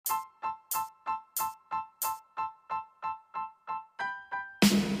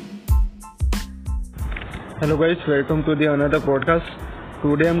Hello guys, welcome to the another podcast.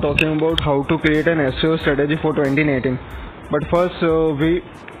 Today I'm talking about how to create an SEO strategy for 2019. But first, we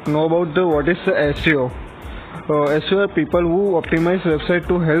know about what is SEO. SEO are people who optimize website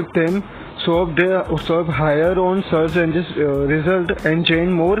to help them serve higher on search engines result and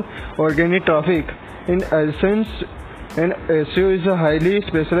gain more organic traffic. In essence, an SEO is a highly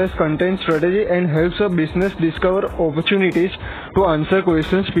specialized content strategy and helps a business discover opportunities to answer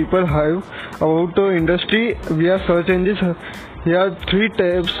questions people have about the industry via search engines. Here are three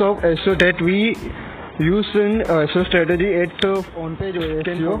types of SEO that we use in SEO strategy at on-page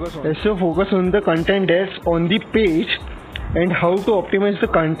SEO. SEO focus on the content that's on the page and how to optimize the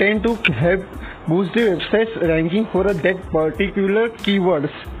content to help boost the website's ranking for that particular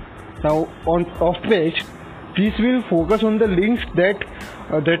keywords. Now on off-page, this will focus on the links that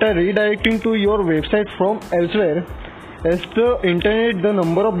are redirecting to your website from elsewhere. As the internet, the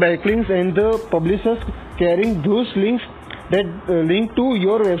number of backlinks and the publishers carrying those links that link to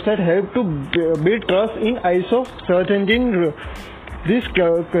your website help to build trust in eyes of search engine. This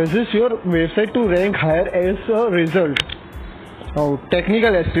causes your website to rank higher as a result. Now,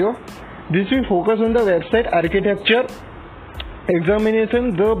 technical SEO. This will focus on the website architecture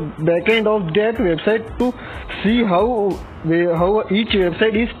examination, the backend of that website to see how each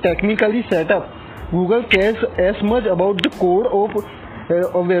website is technically set up. Google cares as much about the code of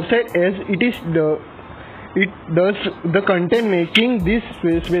a website as it does the content, making this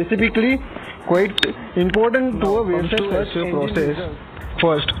specifically quite important to a website search process.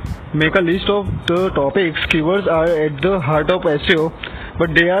 First, make a list of the topics. Keywords are at the heart of SEO,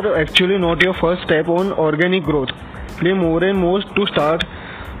 but they are actually not your first step on organic growth. Play more and more to start.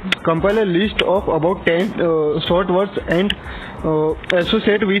 Compile a list of about 10 short words and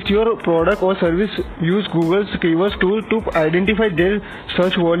associate with your product or service. Use Google's keywords tool to identify their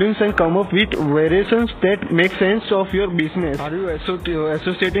search volumes and come up with variations that make sense of your business. Are you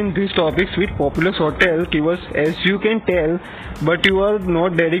associating these topics with popular short tail keywords? As you can tell, but you are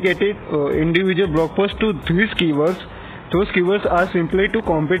not dedicated individual blog posts to these keywords. Those keywords are simply too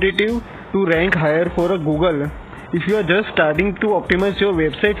competitive to rank higher for a Google. If you are just starting to optimize your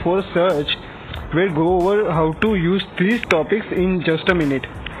website for search, we'll go over how to use these topics in just a minute.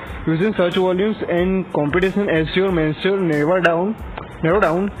 Using search volumes and competition as your measure, narrow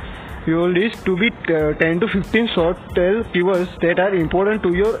down your list to be 10 to 15 short tail keywords that are important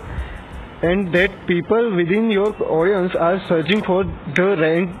to your and that people within your audience are searching for. The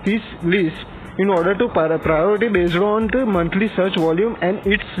rank this list in order to priority based on the monthly search volume and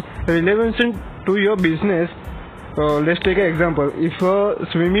its relevance to your business. Let's take an example. If a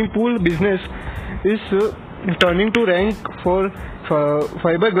swimming pool business is turning to rank for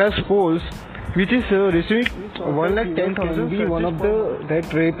fiberglass poles, which is receiving 110,000, be one of the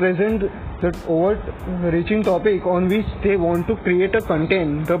that represent that overreaching topic on which they want to create a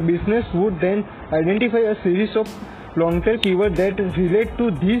content. The business would then identify a series of long-tail keywords that relate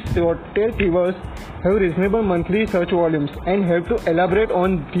to these short-tail keywords, have reasonable monthly search volumes, and help to elaborate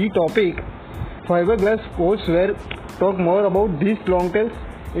on the topic. Fiberglass poles where talk more about these long tails.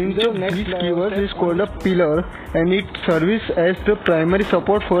 In the next keyword is called a pillar and it serves as the primary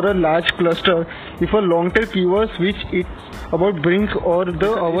support for a large cluster. If a long tail keywords which it's about brings or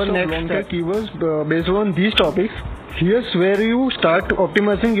our next long tail keywords based on these topics. Here's where you start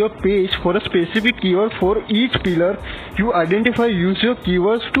optimizing your page for a specific keyword. For each pillar, you use your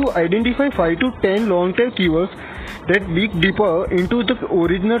keywords to identify 5 to 10 long tail keywords that dig deeper into the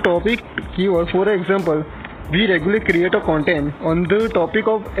original topic keyword. For example, we regularly create a content on the topic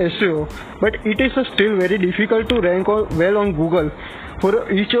of SEO, but it is still very difficult to rank well on Google. For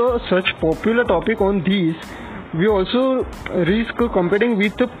each such popular topic on these, we also risk competing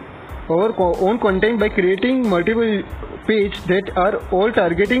with our own content by creating multiple pages that are all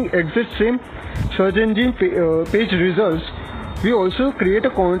targeting exact same search engine page results. We also create a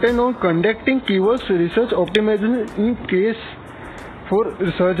content on conducting keywords research optimization in case for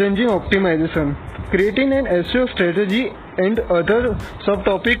search engine optimization, creating an SEO strategy and other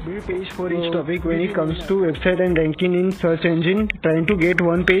subtopic page for each topic. When it comes to website and ranking in search engine, trying to get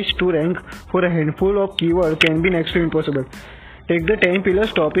one page to rank for a handful of keywords can be next to impossible. Take the 10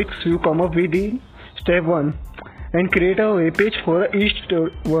 pillars topics you come up with in step 1 and create a web page for each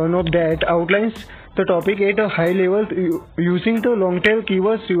one of that. Outlines the topic at a high level using the long tail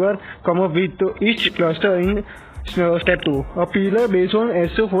keywords you are come up with each cluster in step 2. A pillar based on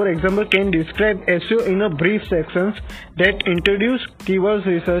SEO, for example, can describe SEO in a brief sections that introduce keywords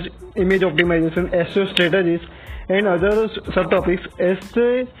research, image optimization, SEO strategies and other subtopics as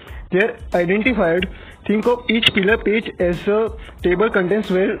they're identified. Think of each pillar page as a table contents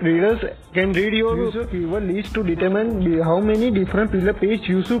where readers can read your keyword list to determine how many different pillar pages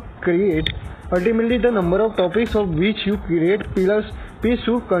you should create. Ultimately, the number of topics of which you create pillars page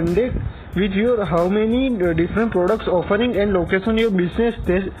should connect with your how many different products offering and location your business.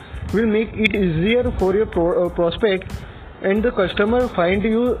 This will make it easier for your prospect and the customer find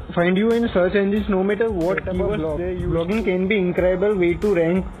you in search engines no matter what keywords they use. Blogging can be incredible way to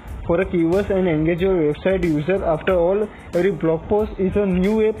rank for a keywords and engage your website user. After all, every blog post is a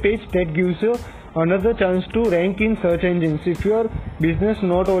new web page that gives you another chance to rank in search engines. If your business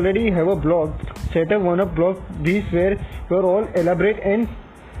not already have a blog, set up one of blog this where you all elaborate and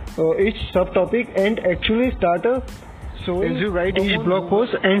each subtopic and actually start a as you write each blog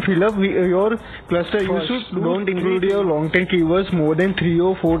post and fill up your cluster. You should don't include your long-tail keywords more than 3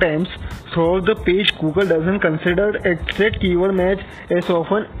 or 4 times throughout the page. Google doesn't consider exact keyword match as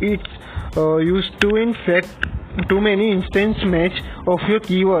often. It's used to. In fact, too many instance match of your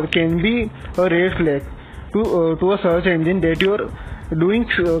keyword can be a red flag to a search engine that you are doing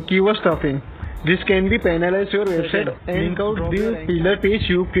keyword stuffing. This can be penalize your website and link out the pillar page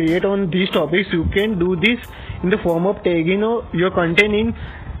you create on these topics. You can do this in the form of tagging your content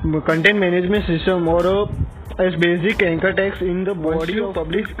in content management system or as basic anchor tags in the body of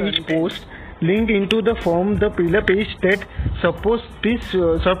publish each post. Link into the form the pillar page that suppose this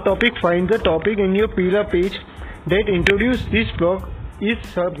subtopic. Find the topic in your pillar page that introduce this blog is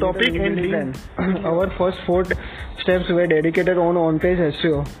subtopic and link. Our first 4 steps were dedicated on-page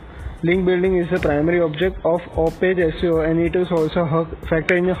SEO. Link building is the primary object of off-page SEO, and it is also a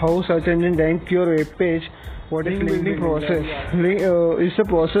factor in how search engine rank your web page. What is link building process? Link is the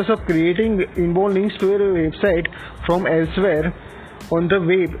process of creating inbound links to your website from elsewhere on the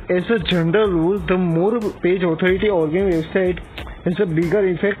web. As a general rule, the more page authority organized website has a bigger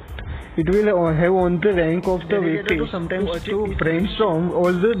effect it will have on the rank of the web page. Sometimes to brainstorm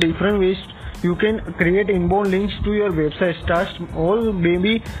all the different ways you can create inbound links to your website. Start small,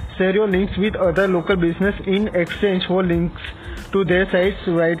 maybe share your links with other local business in exchange for links to their sites.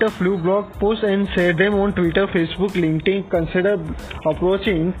 Write a few blog posts and share them on Twitter, Facebook, LinkedIn. Consider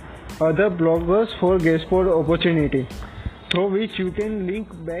approaching other bloggers for guest spot opportunity through which you can link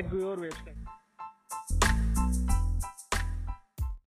back to your website.